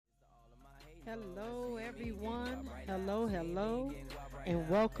Hello, everyone. Hello, and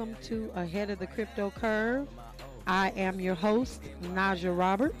welcome to Ahead of the Crypto Curve. I am your host, Naja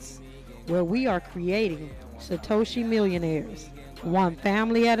Roberts, where we are creating Satoshi millionaires, one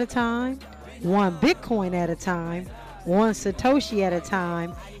family at a time, one Bitcoin at a time, one Satoshi at a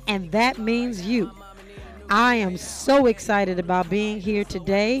time, and that means you. I am so excited about being here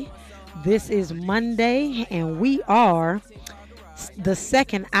today. This is Monday, and we are the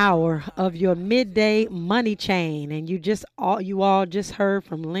second hour of your midday money chain, and you all just heard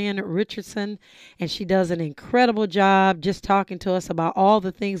from Lynn Richardson, and she does an incredible job just talking to us about all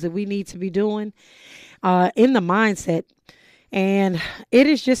the things that we need to be doing in the mindset. And it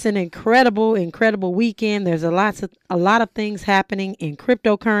is just an incredible weekend. There's a lot of things happening in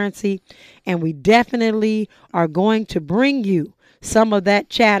cryptocurrency, and we definitely are going to bring you some of that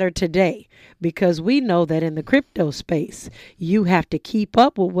chatter today because we know that in the crypto space, you have to keep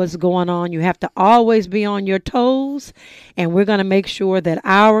up with what's going on. You have to always be on your toes, and we're going to make sure that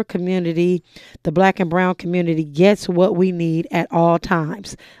our community, the black and brown community, gets what we need at all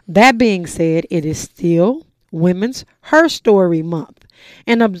times. That being said, it is still Women's Her Story Month.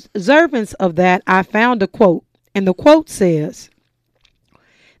 In observance of that, I found a quote, and the quote says,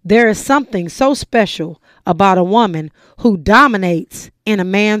 "There is something so special about a woman who dominates in a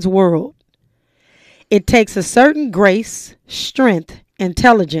man's world. It takes a certain grace, strength,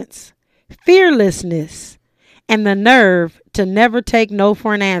 intelligence, fearlessness, and the nerve to never take no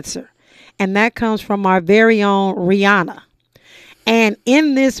for an answer." And that comes from our very own Rihanna. And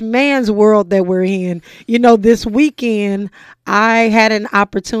in this man's world that we're in, this weekend, I had an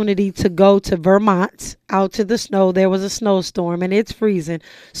opportunity to go to Vermont, out to the snow. There was a snowstorm and it's freezing.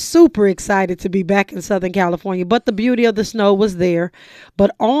 Super excited to be back in Southern California. But the beauty of the snow was there. But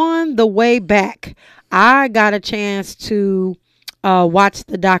on the way back, I got a chance to watch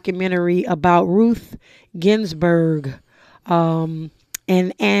the documentary about Ruth Ginsburg. And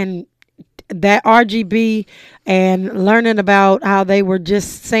that RGB, and learning about how they were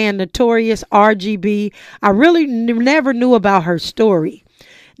just saying notorious RGB. I really never knew about her story.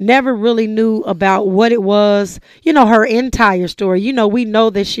 Never really knew about what it was, her entire story. We know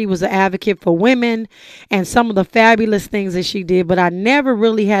that she was an advocate for women and some of the fabulous things that she did, but I never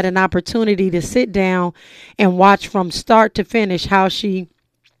really had an opportunity to sit down and watch from start to finish how she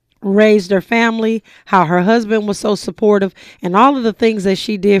raised her family, how her husband was so supportive, and all of the things that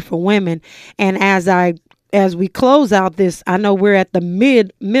she did for women. And as we close out this, I know we're at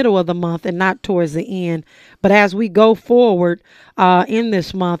the middle of the month and not towards the end, but as we go forward in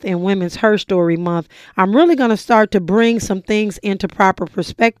this month, in Women's Her Story Month, I'm really going to start to bring some things into proper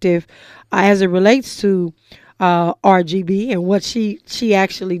perspective as it relates to RGB and what she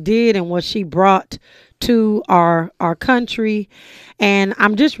actually did and what she brought to our country. And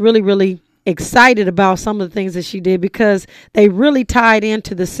I'm just really excited about some of the things that she did because they really tied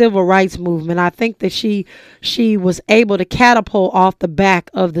into the civil rights movement. I think that she was able to catapult off the back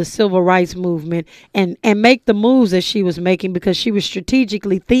of the civil rights movement and make the moves that she was making because she was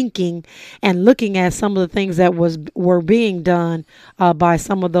strategically thinking and looking at some of the things that were being done by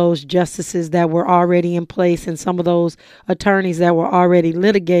some of those justices that were already in place and some of those attorneys that were already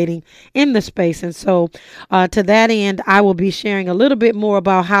litigating in the space. And so to that end, I will be sharing a little bit more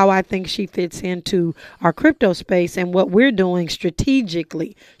about how I think she fits into our crypto space and what we're doing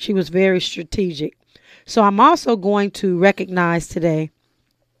strategically. She was very strategic. So I'm also going to recognize today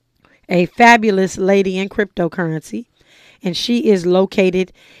a fabulous lady in cryptocurrency, and she is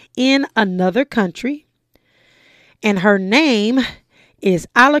located in another country, and her name is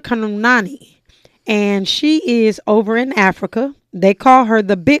Alakanunani, and she is over in Africa. They call her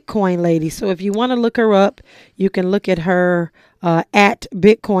the Bitcoin lady. So if you want to look her up, you can look at her at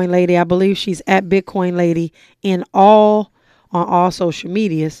Bitcoin lady. I believe she's at Bitcoin lady on all social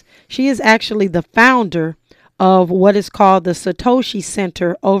medias. She is actually the founder of what is called the Satoshi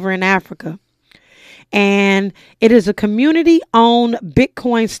Center over in Africa. And it is a community-owned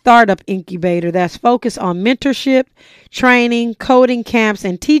Bitcoin startup incubator that's focused on mentorship, training, coding camps,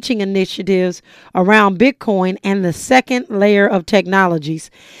 and teaching initiatives around Bitcoin and the second layer of technologies.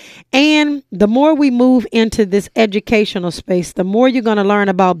 And the more we move into this educational space, the more you're going to learn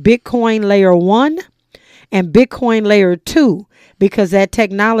about Bitcoin Layer 1 and Bitcoin Layer 2, because that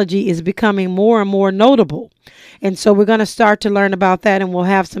technology is becoming more and more notable. And so we're going to start to learn about that, and we'll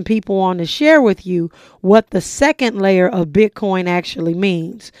have some people on to share with you what the second layer of Bitcoin actually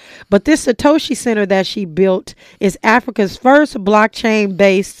means. But this Satoshi Center that she built is Africa's first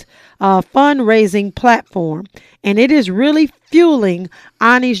blockchain-based fundraising platform, and it is really fueling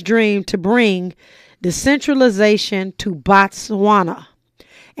Ani's dream to bring decentralization to Botswana.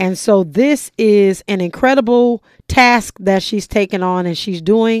 And so this is an incredible task that she's taken on, and she's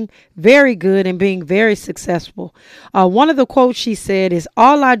doing very good and being very successful. One of the quotes she said is,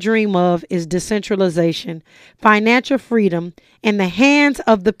 "All I dream of is decentralization, financial freedom in the hands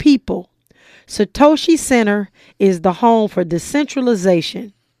of the people. Satoshi Center is the home for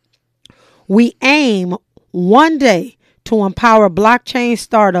decentralization. We aim one day to empower blockchain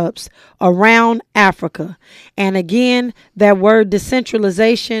startups around Africa." And again, that word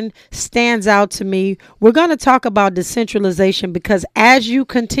decentralization stands out to me. We're going to talk about decentralization because as you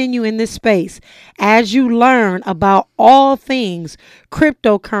continue in this space, as you learn about all things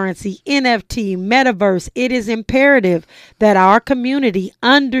cryptocurrency, NFT, metaverse, it is imperative that our community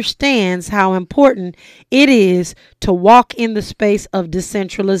understands how important it is to walk in the space of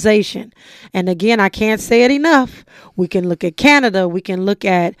decentralization. And again, I can't say it enough. We can look at Canada, we can look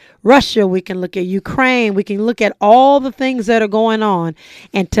at Russia, we can look at Ukraine, we can look at all the things that are going on.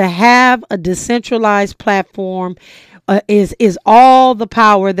 And to have a decentralized platform is all the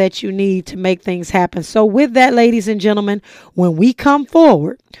power that you need to make things happen. So with that, ladies and gentlemen, when we come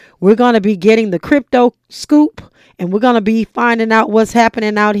forward, we're going to be getting the crypto scoop, and we're going to be finding out what's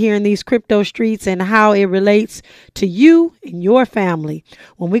happening out here in these crypto streets and how it relates to you and your family.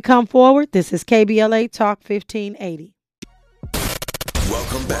 When we come forward, this is KBLA Talk 1580.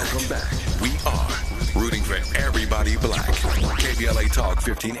 Welcome back. We are rooting for everybody black. KBLA Talk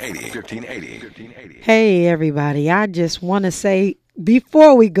 1580. Hey, everybody. I just want to say,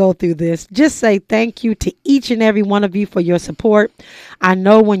 before we go through this, just say thank you to each and every one of you for your support. I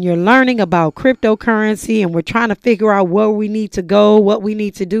know when you're learning about cryptocurrency and we're trying to figure out where we need to go, what we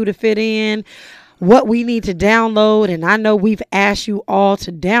need to do to fit in, what we need to download. And I know we've asked you all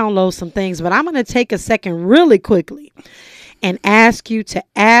to download some things, but I'm going to take a second really quickly and ask you to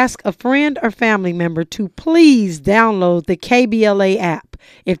ask a friend or family member to please download the KBLA app.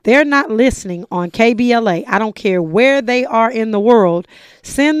 If they're not listening on KBLA, I don't care where they are in the world,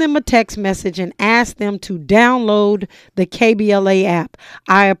 send them a text message and ask them to download the KBLA app.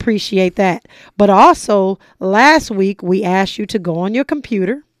 I appreciate that. But also, last week, we asked you to go on your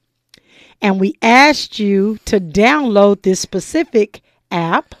computer and we asked you to download this specific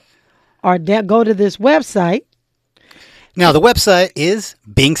app or go to this website. Now, the website is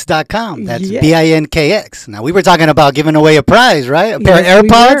binks.com. That's Yes. BINKX. Now, we were talking about giving away a prize, right? A pair of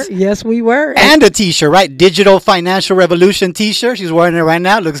AirPods. Yes, we were. And a T-shirt, right? Digital Financial Revolution T-shirt. She's wearing it right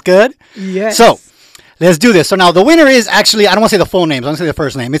now. Looks good. Yes. So, let's do this. So, now the winner is actually, I don't want to say the full name. So I'm going to say the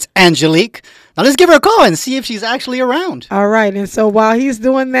first name. It's Angelique. Now, let's give her a call and see if she's actually around. All right. And so while he's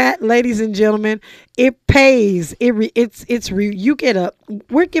doing that, ladies and gentlemen, it pays. You get a,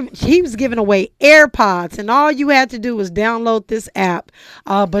 he was giving away AirPods, and all you had to do was download this app.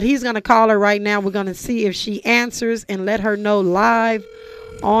 But he's going to call her right now. We're going to see if she answers and let her know live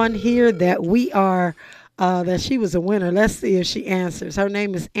on here that we are, that she was a winner. Let's see if she answers. Her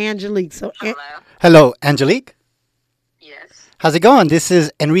name is Angelique. So, Hello, Angelique. Yes. How's it going? This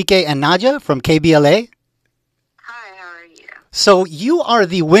is Enrique and Nadia from KBLA. Hi, how are you? So you are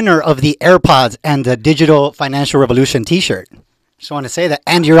the winner of the AirPods and the Digital Financial Revolution T-shirt. Just want to say that,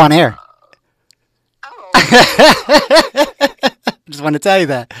 and you're on air. Oh. Just want to tell you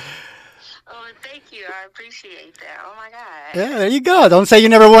that. Oh, thank you. I appreciate that. Oh, my God. Yeah, there you go. Don't say you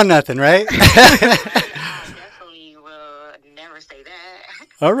never won nothing, right? I definitely will never say that.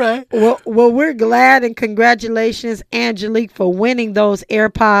 All right. Well, we're glad and congratulations, Angelique, for winning those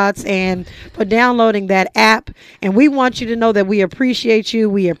AirPods and for downloading that app. And we want you to know that we appreciate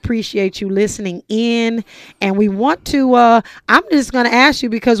you. We appreciate you listening in. And we want to, I'm just going to ask you,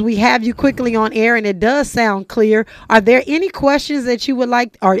 because we have you quickly on air and it does sound clear. Are there any questions that you would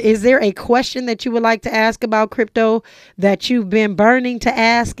like, or is there a question that you would like to ask about crypto that you've been burning to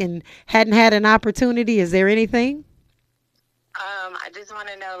ask and hadn't had an opportunity? Is there anything? I just want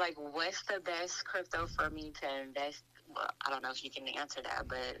to know, like, what's the best crypto for me to invest? Well, I don't know if you can answer that,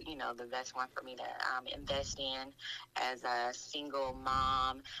 but, you know, the best one for me to invest in as a single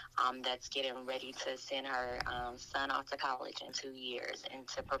mom that's getting ready to send her son off to college in 2 years and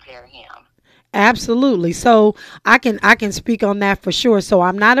to prepare him. Absolutely. So I can speak on that for sure. So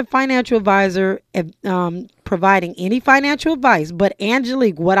I'm not a financial advisor providing any financial advice, but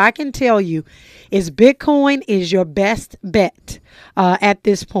Angelique, what I can tell you is Bitcoin is your best bet at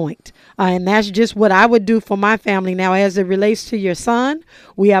this point. And that's just what I would do for my family. Now, as it relates to your son,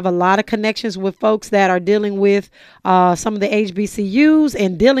 we have a lot of connections with folks that are dealing with some of the HBCUs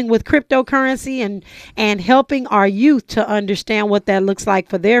and dealing with cryptocurrency and helping our youth to understand what that looks like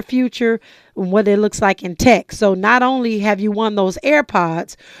for their future. what it looks like in tech. So not only have you won those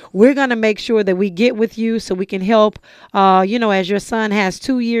AirPods, we're going to make sure that we get with you so we can help, as your son has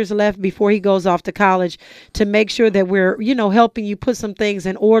 2 years left before he goes off to college, to make sure that we're, helping you put some things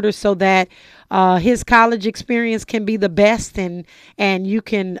in order so that his college experience can be the best, and you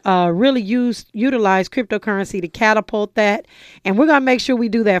can really utilize cryptocurrency to catapult that. And we're going to make sure we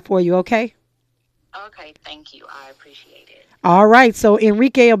do that for you, okay? Okay, thank you. I appreciate it. All right. So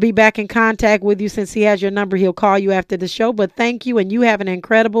Enrique will be back in contact with you since he has your number. He'll call you after the show. But thank you, and you have an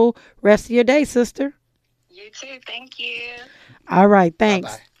incredible rest of your day, sister. You too. Thank you. All right.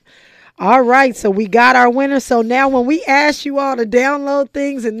 Thanks. Bye-bye. All right, so we got our winner. So now when we ask you all to download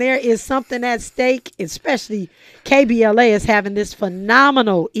things and there is something at stake, especially KBLA is having this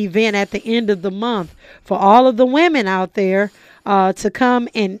phenomenal event at the end of the month for all of the women out there to come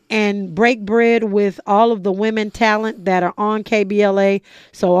and break bread with all of the women talent that are on KBLA.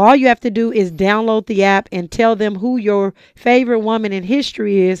 So all you have to do is download the app and tell them who your favorite woman in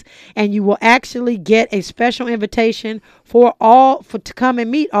history is, and you will actually get a special invitation to come and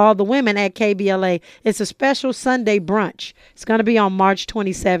meet all the women at KBLA. It's a special Sunday brunch. It's going to be on March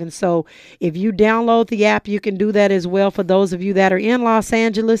 27th. So if you download the app, you can do that as well for those of you that are in Los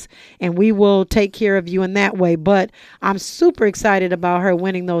Angeles, and we will take care of you in that way. But I'm super excited about her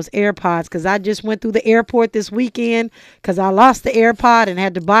winning those AirPods, because I just went through the airport this weekend because I lost the AirPod and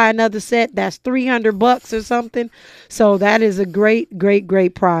had to buy another set. That's $300 or something. So that is a great, great,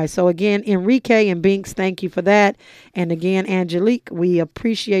 great prize. So again, Enrique and Binks, thank you for that. And again, Angelique, we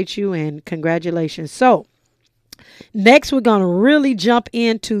appreciate you and congratulations. So next, we're going to really jump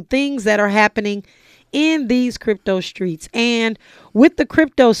into things that are happening in these crypto streets. And with the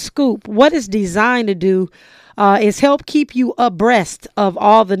Crypto Scoop, what it's designed to do is help keep you abreast of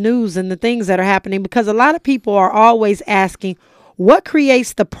all the news and the things that are happening, because a lot of people are always asking, what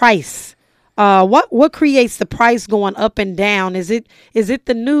creates the price? What creates the price going up and down? Is it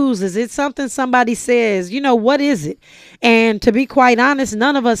the news? Is it something somebody says? What is it? And to be quite honest,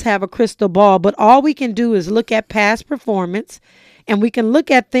 none of us have a crystal ball, but all we can do is look at past performance, and we can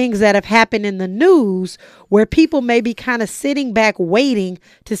look at things that have happened in the news where people may be kind of sitting back waiting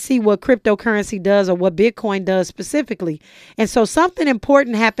to see what cryptocurrency does or what Bitcoin does specifically. And so something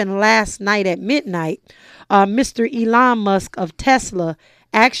important happened last night at midnight. Mr. Elon Musk of Tesla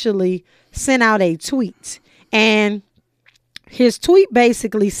actually sent out a tweet, and his tweet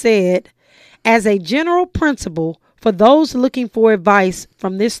basically said, as a general principle for those looking for advice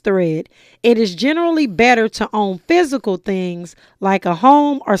from this thread, it is generally better to own physical things like a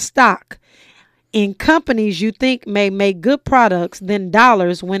home or stock in companies you think may make good products than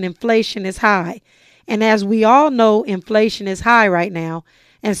dollars when inflation is high. And as we all know, inflation is high right now.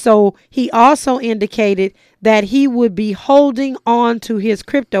 And so he also indicated that he would be holding on to his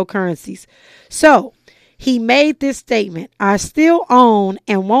cryptocurrencies. So he made this statement: I still own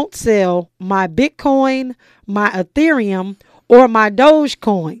and won't sell my Bitcoin, my Ethereum, or my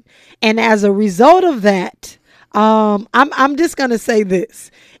Dogecoin. And as a result of that, I'm just going to say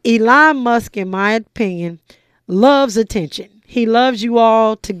this. Elon Musk, in my opinion, loves attention. He loves you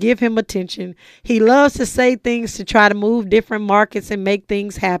all to give him attention. He loves to say things to try to move different markets and make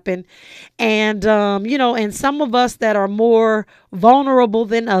things happen. And, and some of us that are more vulnerable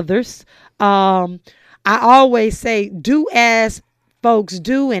than others, I always say, do as folks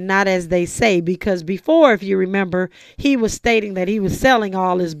do and not as they say, because before, if you remember, he was stating that he was selling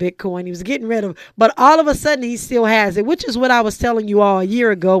all his Bitcoin. He was getting rid of, but all of a sudden he still has it, which is what I was telling you all a year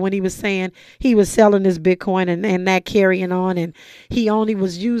ago when he was saying he was selling his Bitcoin and that carrying on, and he only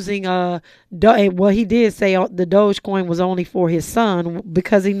was using he did say the Dogecoin was only for his son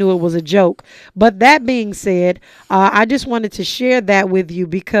because he knew it was a joke. But that being said, I just wanted to share that with you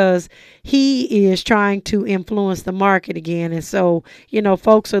because he is trying to influence the market again. And so,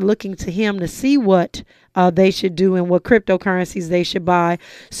 folks are looking to him to see what they should do and what cryptocurrencies they should buy.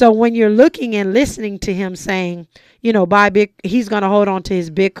 So when you're looking and listening to him saying, he's going to hold on to his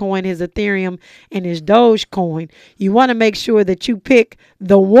Bitcoin, his Ethereum, and his Dogecoin, you want to make sure that you pick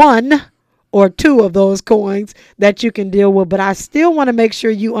the one or two of those coins that you can deal with. But I still want to make sure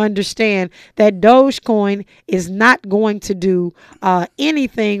you understand that Dogecoin is not going to do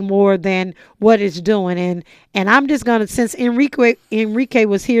anything more than what it's doing. And I'm just going to, since Enrique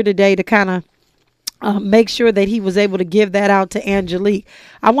was here today to kind of make sure that he was able to give that out to Angelique,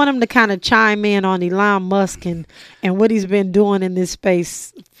 I want him to kind of chime in on Elon Musk and what he's been doing in this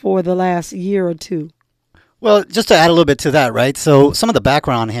space for the last year or two. Well, just to add a little bit to that, right? So some of the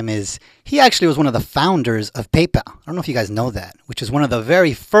background on him is he actually was one of the founders of PayPal. I don't know if you guys know that, which is one of the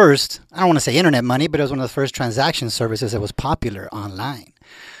very first, I don't want to say internet money, but it was one of the first transaction services that was popular online.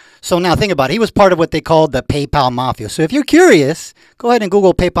 So now think about it. He was part of what they called the PayPal Mafia. So if you're curious, go ahead and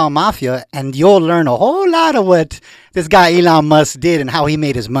Google PayPal Mafia and you'll learn a whole lot of what this guy Elon Musk did and how he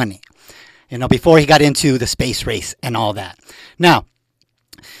made his money, before he got into the space race and all that. Now,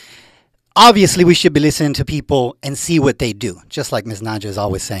 obviously, we should be listening to people and see what they do, just like Ms. Naja is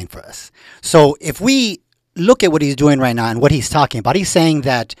always saying for us. So if we look at what he's doing right now and what he's talking about, he's saying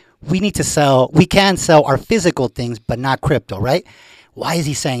that we can sell our physical things, but not crypto, right? Why is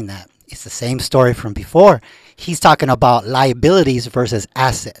he saying that? It's the same story from before. He's talking about liabilities versus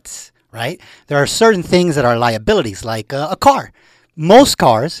assets, right? There are certain things that are liabilities, like a car. Most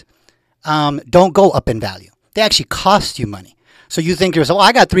cars don't go up in value. They actually cost you money. So you think to yourself,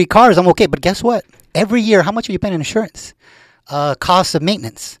 I got 3 cars, I'm okay. But guess what? Every year, how much are you paying in insurance? Costs of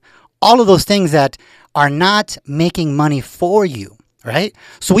maintenance. All of those things that are not making money for you, right?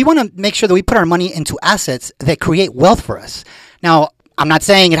 So we want to make sure that we put our money into assets that create wealth for us. Now, I'm not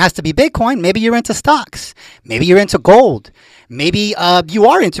saying it has to be Bitcoin. Maybe you're into stocks. Maybe you're into gold. Maybe you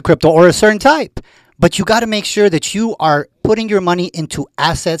are into crypto or a certain type. But you got to make sure that you are putting your money into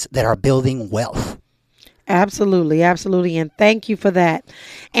assets that are building wealth. Absolutely, absolutely. And thank you for that.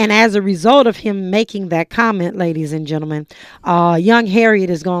 And as a result of him making that comment, ladies and gentlemen, young Harriet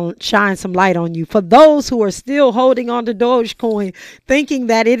is going to shine some light on you. For those who are still holding on to Dogecoin, thinking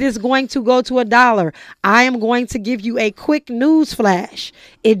that it is going to go to $1, I am going to give you a quick news flash.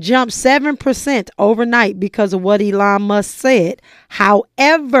 It jumped 7% overnight because of what Elon Musk said.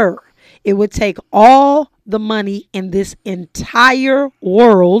 However, it would take all the money in this entire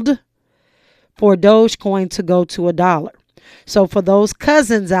world for Dogecoin to go to $1. So for those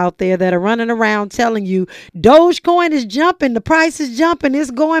cousins out there that are running around telling you Dogecoin is jumping, the price is jumping, it's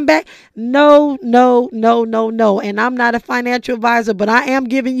going back. No. And I'm not a financial advisor, but I am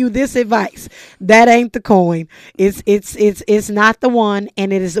giving you this advice. That ain't the coin. It's not the one,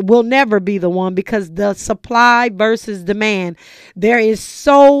 and will never be the one, because the supply versus demand. There is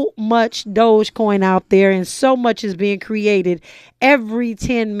so much Dogecoin out there, and so much is being created every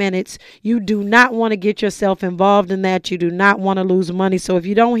 10 minutes. You do not want to get yourself involved in that. You do not want to lose money. So if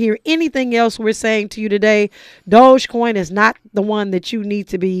you don't hear anything else we're saying to you today, Dogecoin is not the one that you need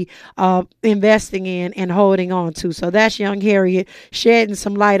to be investing in and holding on to. So that's young Harriet shedding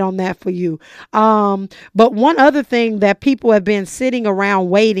some light on that for you. But one other thing that people have been sitting around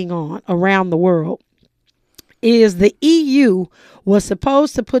waiting on around the world is the EU was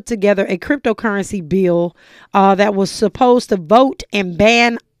supposed to put together a cryptocurrency bill that was supposed to vote and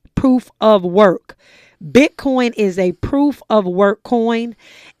ban proof of work. Bitcoin is a proof of work coin.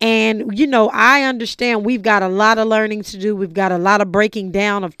 And, I understand we've got a lot of learning to do. We've got a lot of breaking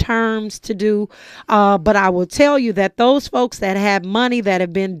down of terms to do. But I will tell you that those folks that have money that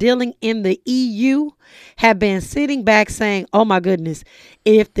have been dealing in the EU have been sitting back saying, oh, my goodness,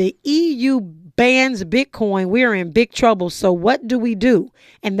 if the EU bans Bitcoin, we're in big trouble. So what do we do?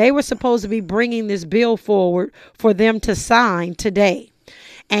 And they were supposed to be bringing this bill forward for them to sign today.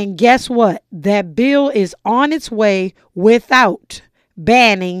 And guess what? That bill is on its way without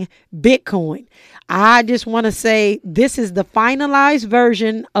banning Bitcoin. I just want to say this is the finalized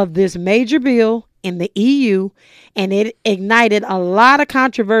version of this major bill in the EU, and it ignited a lot of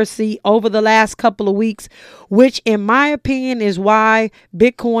controversy over the last couple of weeks, which in my opinion is why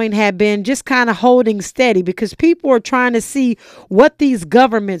Bitcoin had been just kind of holding steady, because people are trying to see what these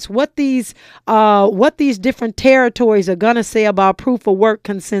governments, what these different territories are going to say about proof of work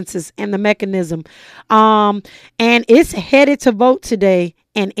consensus and the mechanism. And it's headed to vote today.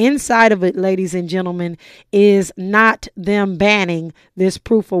 And inside of it, ladies and gentlemen, is not them banning this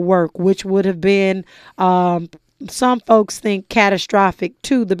proof of work, which would have been, some folks think, catastrophic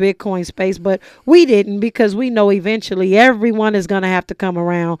to the Bitcoin space. But we didn't, because we know eventually everyone is going to have to come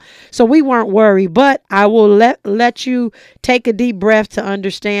around. So we weren't worried. But I will let you take a deep breath to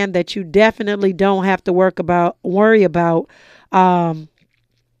understand that you definitely don't have to worry about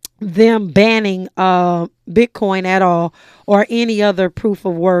them banning Bitcoin at all, or any other proof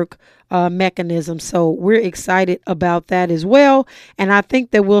of work mechanism. So we're excited about that as well. And I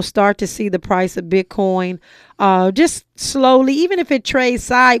think that we'll start to see the price of Bitcoin just slowly, even if it trades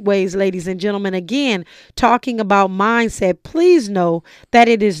sideways, ladies and gentlemen. Again, talking about mindset, please know that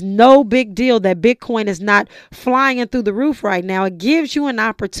it is no big deal that Bitcoin is not flying through the roof right now. It gives you an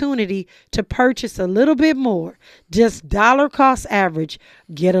opportunity to purchase a little bit more, just dollar cost average,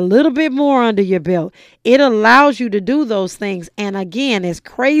 get a little bit more under your belt. It allows you to do those things. And again, as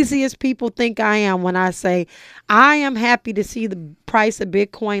crazy as people think I am when I say I am happy to see the price of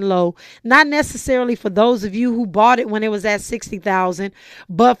Bitcoin low, not necessarily for those of you who bought it when it was at 60,000,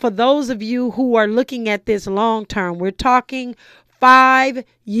 but for those of you who are looking at this long term. We're talking 5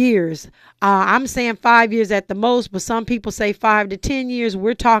 years. I'm saying 5 years at the most, but some people say 5 to 10 years.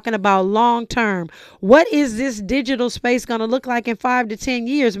 We're talking about long term. What is this digital space going to look like in 5 to 10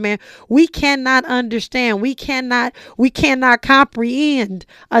 years, man? We cannot understand. We cannot comprehend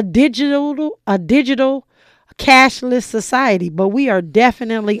a digital cashless society, but we are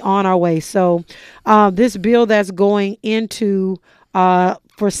definitely on our way. So this bill that's going into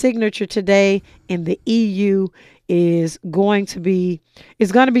for signature today in the EU is going to be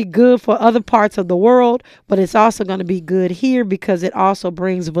good for other parts of the world, but it's also going to be good here because it also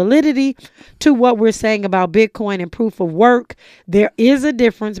brings validity to what we're saying about Bitcoin and proof of work. There is a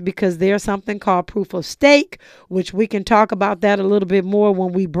difference because there's something called proof of stake, which we can talk about that a little bit more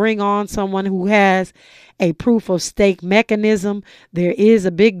when we bring on someone who has a proof of stake mechanism. There is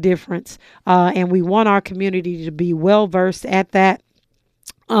a big difference, and we want our community to be well versed at that.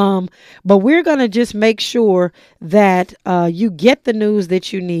 But we're going to just make sure that you get the news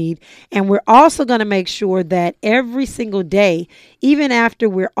that you need. And we're also going to make sure that every single day, even after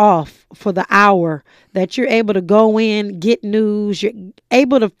we're off for the hour, that you're able to go in, get news, you're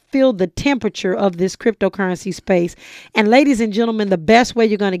able to feel the temperature of this cryptocurrency space. And ladies and gentlemen, the best way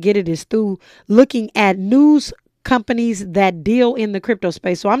you're going to get it is through looking at news companies that deal in the crypto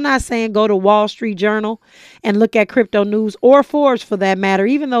space. So I'm not saying go to Wall Street Journal and look at crypto news, or Forbes for that matter,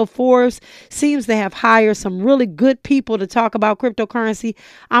 even though Forbes seems to have hired some really good people to talk about cryptocurrency.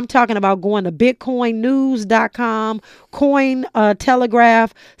 I'm talking about going to bitcoinnews.com, Coin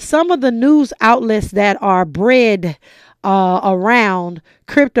Telegraph, some of the news outlets that are bred around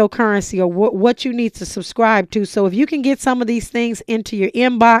cryptocurrency, or what you need to subscribe to. So if you can get some of these things into your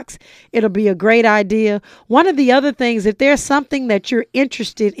inbox, it'll be a great idea. One of the other things, if there's something that you're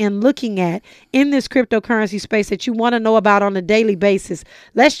interested in looking at in this cryptocurrency space that you want to know about on a daily basis,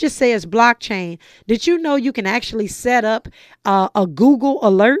 let's just say it's blockchain. Did you know you can actually set up a Google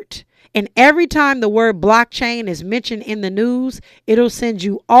alert? And every time the word blockchain is mentioned in the news, it'll send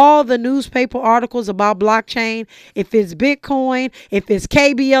you all the newspaper articles about blockchain. If it's Bitcoin, if it's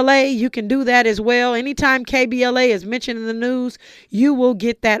KBLA, you can do that as well. Anytime KBLA is mentioned in the news, you will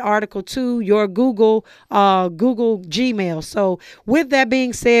get that article to your Google Gmail. So with that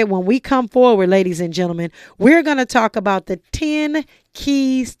being said, when we come forward, ladies and gentlemen, we're going to talk about the 10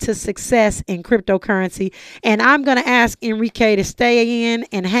 keys to success in cryptocurrency. And I'm going to ask Enrique to stay in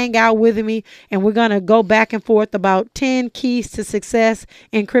and hang out with me. And we're going to go back and forth about 10 keys to success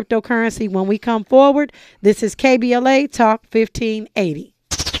in cryptocurrency when we come forward. This is KBLA Talk 1580.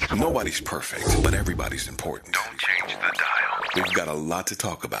 Nobody's perfect, but everybody's important. Don't change the dial. We've got a lot to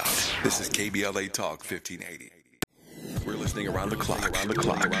talk about. This is KBLA Talk 1580. We're listening around the clock,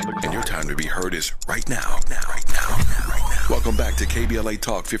 and your time to be heard is right now. Welcome back to KBLA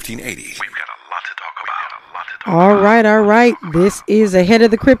Talk 1580. We've got a lot to talk about. All right. This is Ahead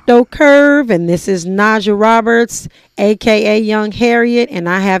of the Crypto Curve, and this is Naja Roberts, a.k.a. Young Harriet, and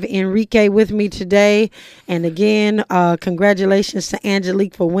I have Enrique with me today. And again, congratulations to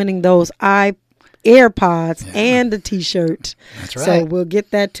Angelique for winning those AirPods and the t-shirt. That's right. So we'll get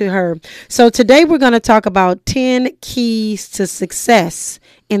that to her. So today we're going to talk about 10 keys to success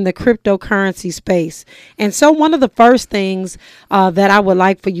in the cryptocurrency space. And so one of the first things that I would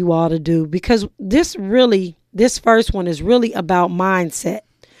like for you all to do, because this first one is really about mindset,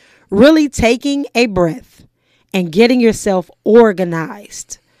 really taking a breath and getting yourself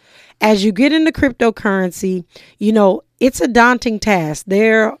organized. As you get into cryptocurrency, it's a daunting task.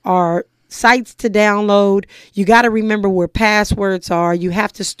 There are sites to download. You got to remember where passwords are. You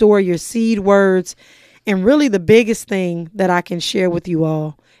have to store your seed words. And really the biggest thing that I can share with you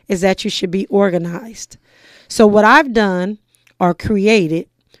all is that you should be organized. So what I've done or created,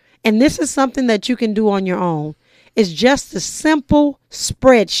 and this is something that you can do on your own, is just a simple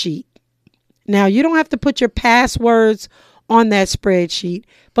spreadsheet. Now, you don't have to put your passwords on that spreadsheet,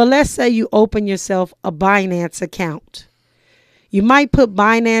 but let's say you open yourself a Binance account. You might put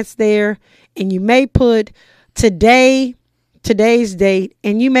Binance there, and you may put today's date,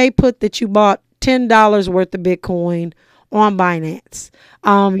 and you may put that you bought $10 worth of Bitcoin on Binance.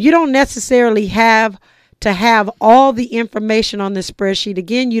 You don't necessarily have to have all the information on the spreadsheet.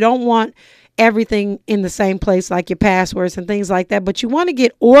 Again, you don't want everything in the same place like your passwords and things like that, but you want to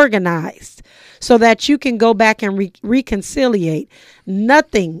get organized so that you can go back and reconciliate.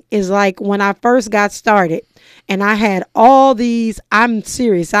 Nothing is like when I first got started and I had all these. I'm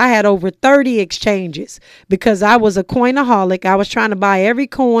serious. I had over 30 exchanges because I was a coinaholic. I was trying to buy every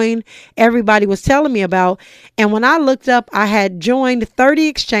coin everybody was telling me about. And when I looked up, I had joined 30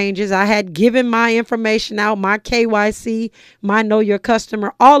 exchanges. I had given my information out, my KYC, my Know Your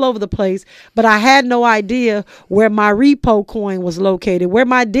Customer, all over the place. But I had no idea where my repo coin was located, where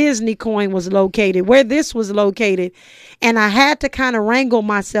my Disney coin was located, where this was located. And I had to kind of wrangle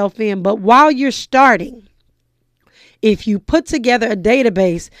myself in. But while you're starting, if you put together a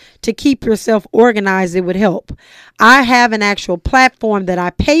database to keep yourself organized, it would help. I have an actual platform that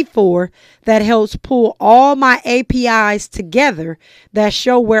I pay for that helps pull all my APIs together that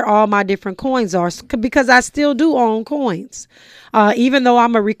show where all my different coins are, because I still do own coins. Even though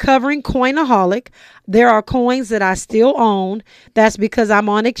I'm a recovering coinaholic, there are coins that I still own. That's because I'm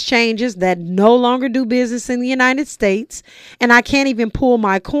on exchanges that no longer do business in the United States, and I can't even pull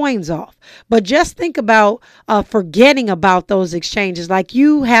my coins off. But just think about forgetting about those exchanges. Like,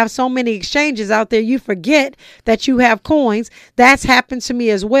 you have so many exchanges out there, you forget that you have coins. That's happened to me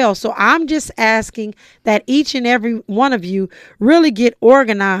as well. So I'm just asking that each and every one of you really get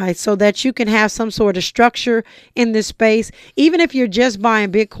organized so that you can have some sort of structure in this space, even if you're just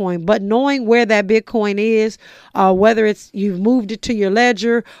buying Bitcoin, but knowing where that Bitcoin is, whether it's you've moved it to your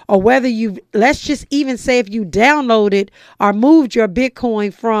ledger, or whether let's just even say if you downloaded or moved your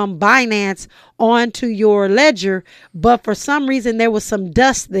Bitcoin from Binance onto your ledger, but for some reason there was some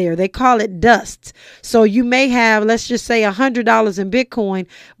dust there. They call it dust. So you may have, let's just say, $100 in Bitcoin,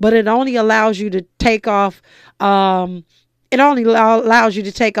 but it only allows you to take off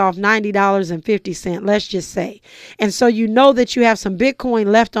 $90.50, let's just say. And so you know that you have some Bitcoin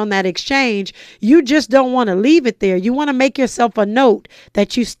left on that exchange. You just don't want to leave it there. You want to make yourself a note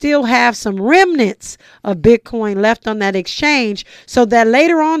that you still have some remnants of Bitcoin left on that exchange, so that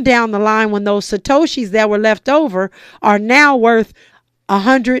later on down the line, when those Satoshis that were left over are now worth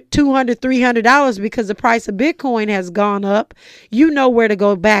 $100, $200, $300 because the price of Bitcoin has gone up, you know where to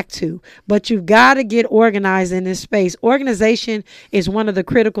go back to. But you've got to get organized in this space. Organization is one of the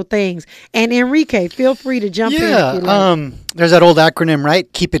critical things. And Enrique, feel free to jump in. If you like. There's that old acronym,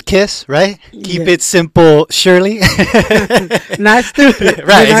 right? Keep it KISS, right? Keep it simple, Shirley. Not stupid.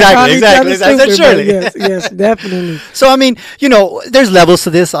 Right, exactly. I said Shirley. Yes, definitely. So, I mean, there's levels to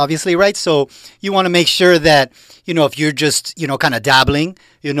this, obviously, right? So you want to make sure that, if you're just, kind of dabbling,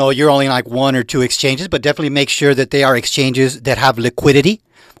 you're only like one or two exchanges, but definitely make sure that they are exchanges that have liquidity.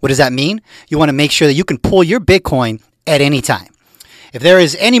 What does that mean? You want to make sure that you can pull your Bitcoin at any time. If there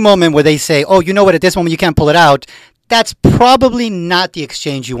is any moment where they say, oh, you know what, at this moment you can't pull it out, that's probably not the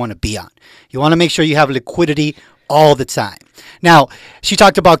exchange you want to be on. You want to make sure you have liquidity all the time. Now, she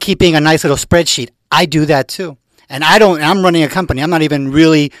talked about keeping a nice little spreadsheet. I do that too. And I'm running a company. I'm not even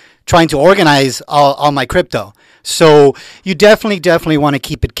really trying to organize all my crypto. So you definitely want to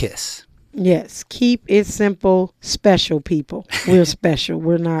keep it KISS. Yes, keep it simple, special people. We're special.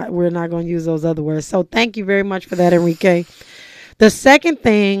 We're not going to use those other words. So thank you very much for that, Enrique. The second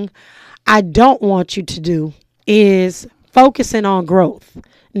thing I don't want you to do is focusing on growth.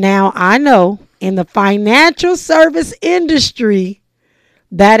 Now, I know in the financial service industry,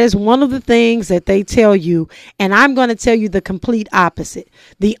 that is one of the things that they tell you, and I'm going to tell you the complete opposite.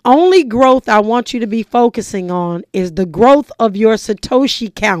 The only growth I want you to be focusing on is the growth of your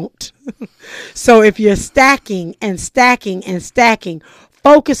Satoshi count. So if you're stacking and stacking and stacking,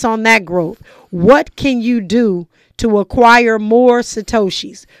 focus on that growth. What can you do to acquire more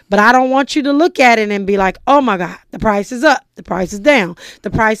Satoshis? But I don't want you to look at it and be like, oh my God, the price is up, the price is down, the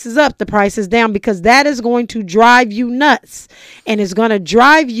price is up, the price is down, because that is going to drive you nuts. And it's going to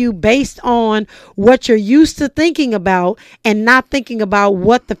drive you based on what you're used to thinking about and not thinking about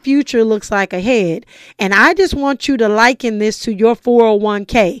what the future looks like ahead. And I just want you to liken this to your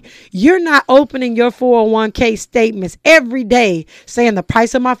 401k. You're not opening your 401k statements every day saying the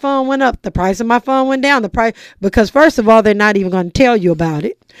price of my fund went up, the price of my fund went down, because first of all, they're not even going to tell you about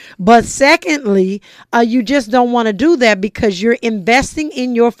it. But secondly, you just don't want to do that because you're investing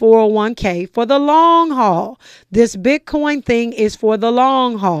in your 401k for the long haul. This Bitcoin thing is for the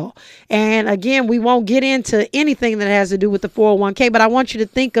long haul. And again, we won't get into anything that has to do with the 401k, but I want you to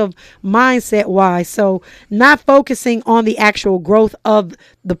think of mindset wise. So not focusing on the actual growth of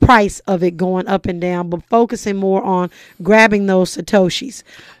the price of it going up and down, but focusing more on grabbing those Satoshis.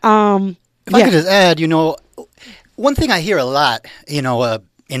 If I could just add, one thing I hear a lot,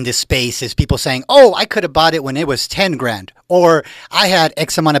 in this space is people saying, oh, I could have bought it when it was 10 grand, or I had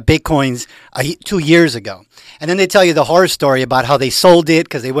X amount of Bitcoins 2 years ago. And then they tell you the horror story about how they sold it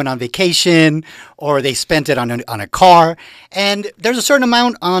because they went on vacation or they spent it on a car. And there's a certain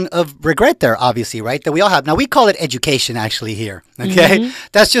amount of regret there, obviously, right, that we all have. Now, we call it education actually here, okay? Mm-hmm.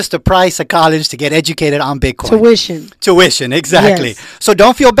 That's just the price of college to get educated on Bitcoin. Tuition, exactly. Yes. So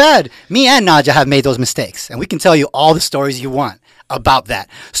don't feel bad. Me and Naja have made those mistakes, and we can tell you all the stories you want about that.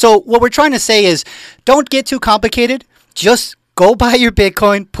 So what we're trying to say is don't get too complicated. Just go buy your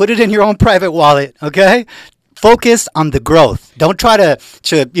Bitcoin, put it in your own private wallet, okay? Focus on the growth. Don't try to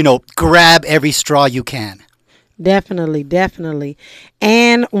grab every straw you can. Definitely.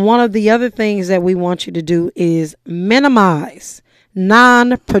 And one of the other things that we want you to do is minimize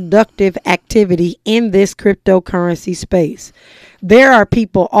non-productive activity in this cryptocurrency space. There are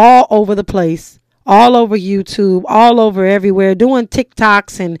people all over the place, all over YouTube, all over everywhere, doing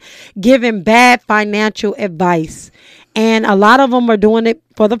TikToks and giving bad financial advice. And a lot of them are doing it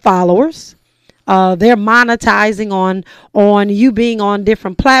for the followers. They're monetizing on you being on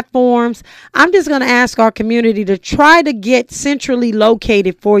different platforms. I'm just going to ask our community to try to get centrally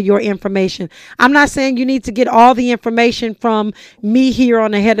located for your information. I'm not saying you need to get all the information from me here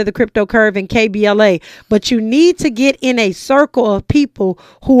on the Head of the Crypto Curve and KBLA, but you need to get in a circle of people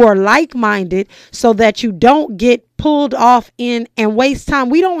who are like-minded so that you don't get pulled off in and waste time.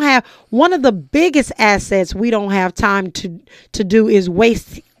 We don't have, one of the biggest assets we don't have time to do is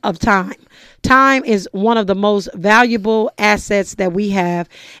waste of time. Time is one of the most valuable assets that we have,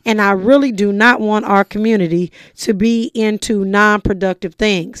 and I really do not want our community to be into non-productive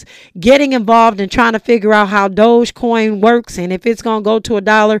things. Getting involved and trying to figure out how Dogecoin works and if it's going to go to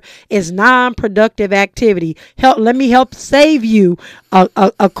 $1 is non-productive activity. Let me help save you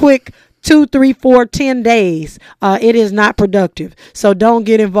a quick 2, 3, 4, 10 days. It is not productive. So don't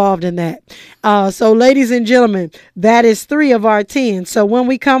get involved in that. So ladies and gentlemen, that is 3 of our 10. So when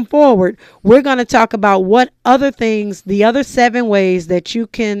we come forward, we're going to talk about what other things, the other 7 things that you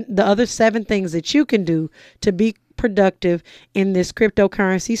can do to be productive in this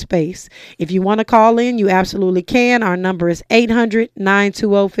cryptocurrency space. If you want to call in, you absolutely can. Our number is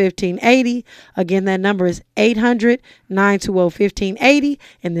 800-920-1580. Again, that number is 800-920-1580.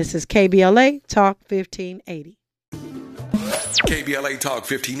 And this is KBLA Talk 1580. KBLA Talk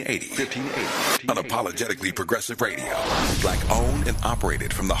 1580. Unapologetically progressive radio. Black owned and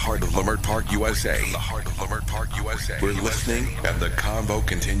operated from the heart of Leimert Park, USA. We're listening, and the convo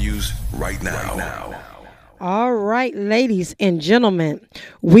continues right now. All right, ladies and gentlemen,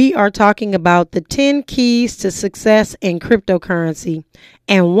 we are talking about the 10 keys to success in cryptocurrency.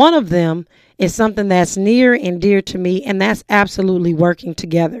 And one of them is something that's near and dear to me, and that's absolutely working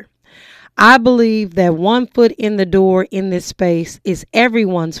together. I believe that one foot in the door in this space is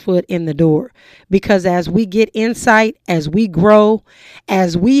everyone's foot in the door, because as we get insight, as we grow,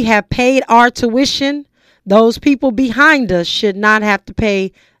 as we have paid our tuition, those people behind us should not have to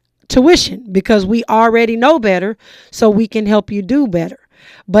pay tuition because we already know better, so we can help you do better.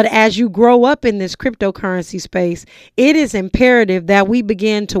 But as you grow up in this cryptocurrency space, it is imperative that we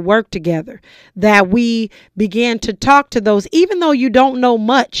begin to work together, that we begin to talk to those, even though you don't know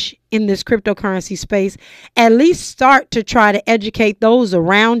much in this cryptocurrency space, at least start to try to educate those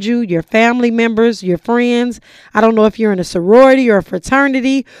around you, your family members, your friends. I don't know if you're in a sorority or a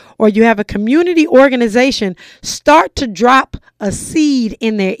fraternity or you have a community organization. Start to drop a seed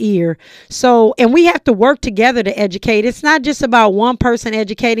in their ear. So, and we have to work together to educate. It's not just about one person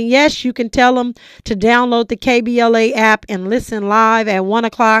educating. Yes, you can tell them to download the KBLA app and listen live at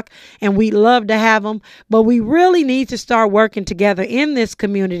 1:00, and we'd love to have them. But we really need to start working together in this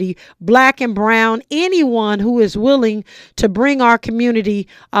community, black and brown, anyone who is willing to bring our community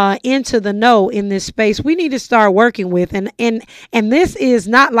into the know in this space. We need to start working with, and this is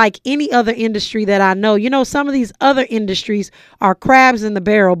not like any other industry that I know. You know, some of these other industries are crabs in the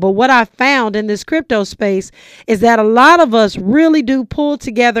barrel, but what I found in this crypto space is that a lot of us really do pull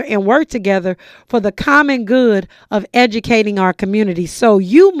together and work together for the common good of educating our community. So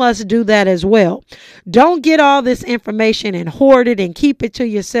you must do that as well. Don't get all this information and hoard it and keep it to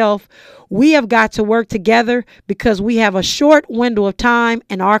yourself. We have got to work together because we have a short window of time,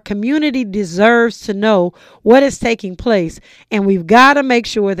 and our community deserves to know what is taking place. And we've got to make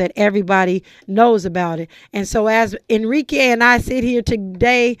sure that everybody knows about it. And so as Enrique and I sit here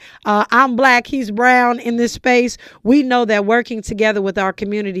today, I'm black, he's brown in this space. We know that working together with our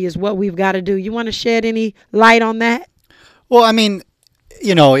community is what we've got to do. You want to shed any light on that? Well, I mean,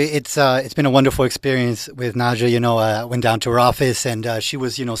 it's been a wonderful experience with Naja. I went down to her office, and she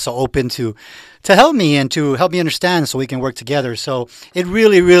was, so open to help me and to help me understand, so we can work together. So it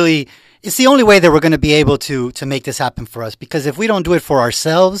really, really, it's the only way that we're going to be able to make this happen for us. Because if we don't do it for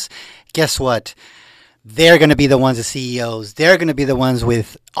ourselves, guess what? They're going to be the ones, the CEOs. They're going to be the ones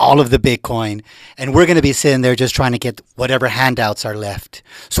with all of the Bitcoin. And we're going to be sitting there just trying to get whatever handouts are left.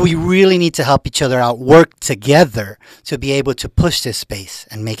 So we really need to help each other out, work together to be able to push this space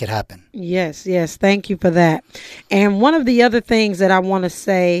and make it happen. Yes, yes. Thank you for that. And one of the other things that I want to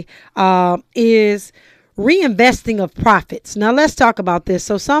say is reinvesting of profits. Now let's talk about this.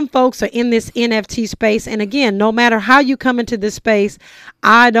 So some folks are in this NFT space. And again, no matter how you come into this space,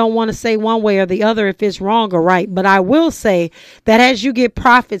 I don't want to say one way or the other if it's wrong or right. But I will say that as you get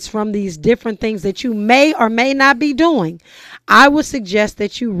profits from these different things that you may or may not be doing, I would suggest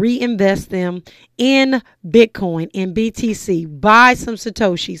that you reinvest them in Bitcoin, in BTC, buy some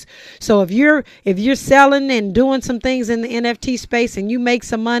Satoshis. So if you're selling and doing some things in the NFT space and you make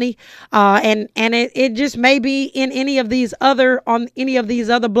some money, and it just may be in any of these other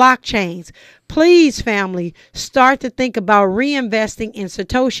blockchains, please, family, start to think about reinvesting in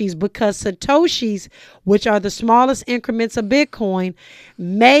Satoshis, because Satoshis, which are the smallest increments of Bitcoin,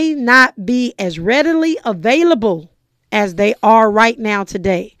 may not be as readily available as they are right now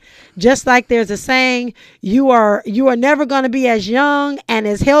today. Just like there's a saying, you are never going to be as young and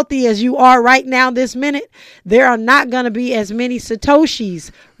as healthy as you are right now this minute. There are not going to be as many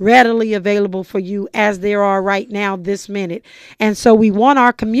Satoshis readily available for you as there are right now this minute. And so we want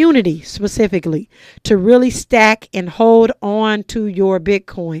our community specifically to really stack and hold on to your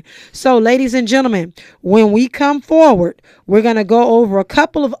Bitcoin. So ladies and gentlemen, when we come forward, we're going to go over a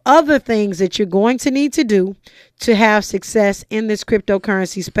couple of other things that you're going to need to do to have success in this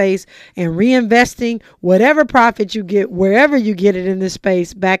cryptocurrency space, and reinvesting whatever profit you get, wherever you get it in this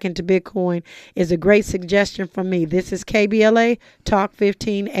space, back into Bitcoin is a great suggestion from me. This is KBLA Talk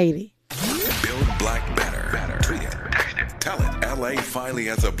 1580. Build Black better. Tweet it. Text it. Tell it. LA finally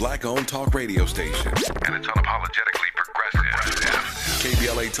has a black-owned talk radio station. And it's unapologetically progressive.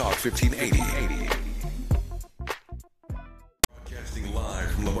 KBLA Talk 1580. Broadcasting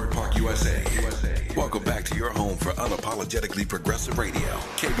live from Leimert Park, USA. Welcome back to your home for unapologetically progressive radio.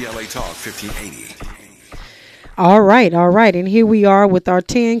 KBLA Talk 1580. All right. And here we are with our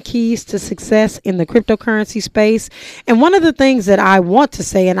 10 keys to success in the cryptocurrency space. And one of the things that I want to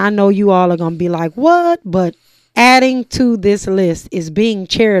say, and I know you all are going to be like, what? But adding to this list is being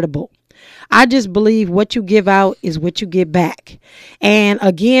charitable. I just believe what you give out is what you get back. And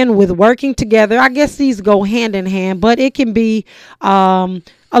again, with working together, I guess these go hand in hand, but it can be a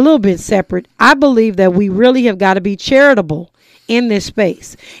little bit separate. I believe that we really have got to be charitable in this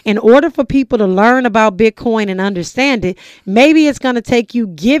space. In order for people to learn about Bitcoin and understand it, maybe it's going to take you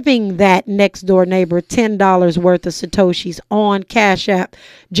giving that next door neighbor $10 worth of Satoshis on Cash App,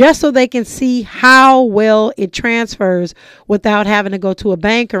 just so they can see how well it transfers without having to go to a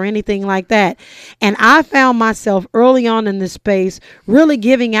bank or anything like that. And I found myself early on in this space really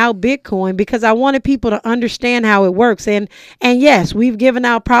giving out Bitcoin because I wanted people to understand how it works. And yes, we've given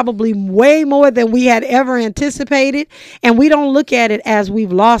out probably way more than we had ever anticipated. And we don't look at it as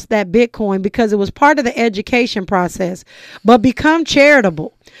we've lost that Bitcoin because it was part of the education process. But become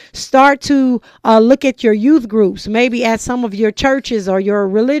charitable. Start to look at your youth groups, maybe at some of your churches or your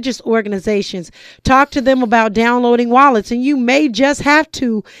religious organizations. Talk to them about downloading wallets, and you may just have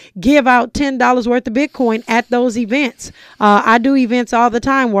to give out $10 worth of Bitcoin at those events. I do events all the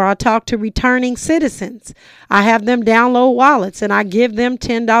time where I talk to returning citizens. I have them download wallets and I give them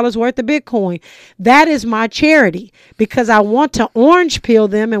 $10 worth of Bitcoin. That is my charity because I want to orange peel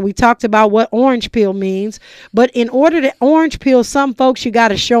them. And we talked about what orange peel means. But in order to orange peel some folks, you got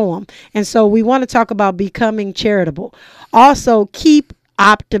to show them. And so we want to talk about becoming charitable. Also, keep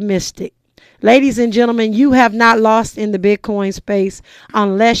optimistic. Ladies and gentlemen, you have not lost in the Bitcoin space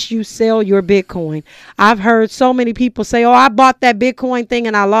unless you sell your Bitcoin. I've heard so many people say, oh, I bought that Bitcoin thing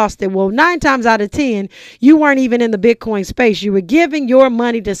and I lost it. Well, 9 times out of 10, you weren't even in the Bitcoin space. You were giving your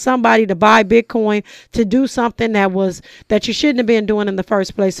money to somebody to buy Bitcoin to do something that you shouldn't have been doing in the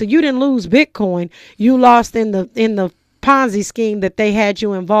first place. So you didn't lose Bitcoin. You lost in the Ponzi scheme that they had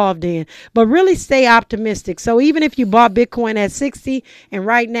you involved in. But really stay optimistic. So even if you bought Bitcoin at 60 and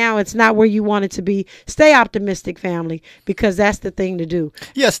right now it's not where you want it to be, stay optimistic, family, because that's the thing to do.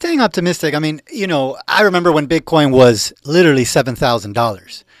 Yeah, staying optimistic. I mean, I remember when Bitcoin was literally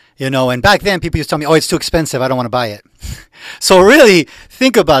 $7,000. And back then people used to tell me, oh, it's too expensive, I don't want to buy it. So really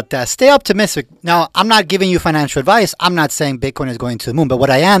think about that. Stay optimistic. Now, I'm not giving you financial advice. I'm not saying Bitcoin is going to the moon. But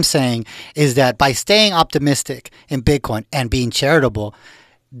what I am saying is that by staying optimistic in Bitcoin and being charitable,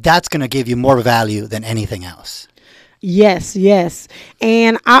 that's going to give you more value than anything else. Yes, yes.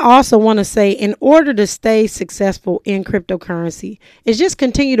 And I also want to say, in order to stay successful in cryptocurrency, is just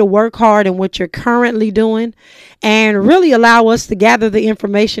continue to work hard in what you're currently doing and really allow us to gather the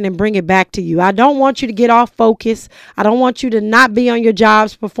information and bring it back to you. I don't want you to get off focus. I don't want you to not be on your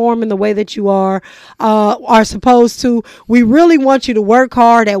jobs performing the way that you are supposed to. We really want you to work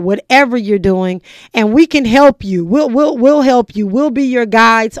hard at whatever you're doing, and we can help you. We'll help you. We'll be your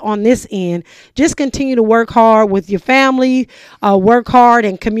guides on this end. Just continue to work hard with your family, work hard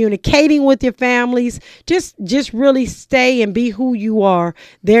and communicating with your families. Just really stay and be who you are.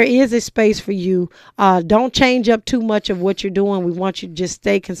 There is a space for you. Don't change up too much of what you're doing. We want you to just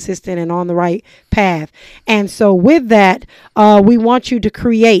stay consistent and on the right path. And so with that, we want you to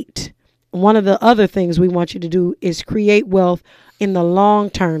create. One of the other things we want you to do is create wealth in the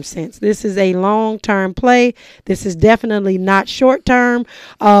long-term sense. This is a long-term play. This is definitely not short-term.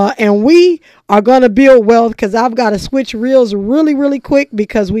 And we are going to build wealth, because I've got to switch reels really, really quick,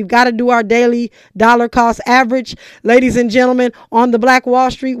 because we've got to do our daily dollar cost average. Ladies and gentlemen, on the Black Wall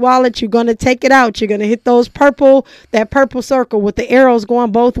Street wallet, you're going to take it out. You're going to hit that purple circle with the arrows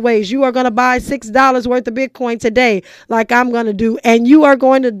going both ways. You are going to buy $6 worth of Bitcoin today, like I'm going to do. And you are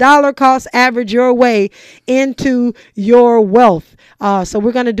going to dollar cost average your way into your wealth. So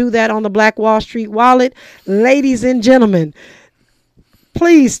we're going to do that on the Black Wall Street wallet. Ladies and gentlemen,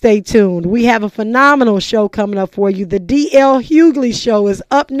 please stay tuned. We have a phenomenal show coming up for you. The D.L. Hughley Show is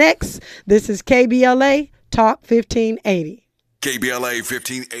up next. This is KBLA Talk 1580. KBLA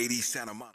 1580 Santa Monica.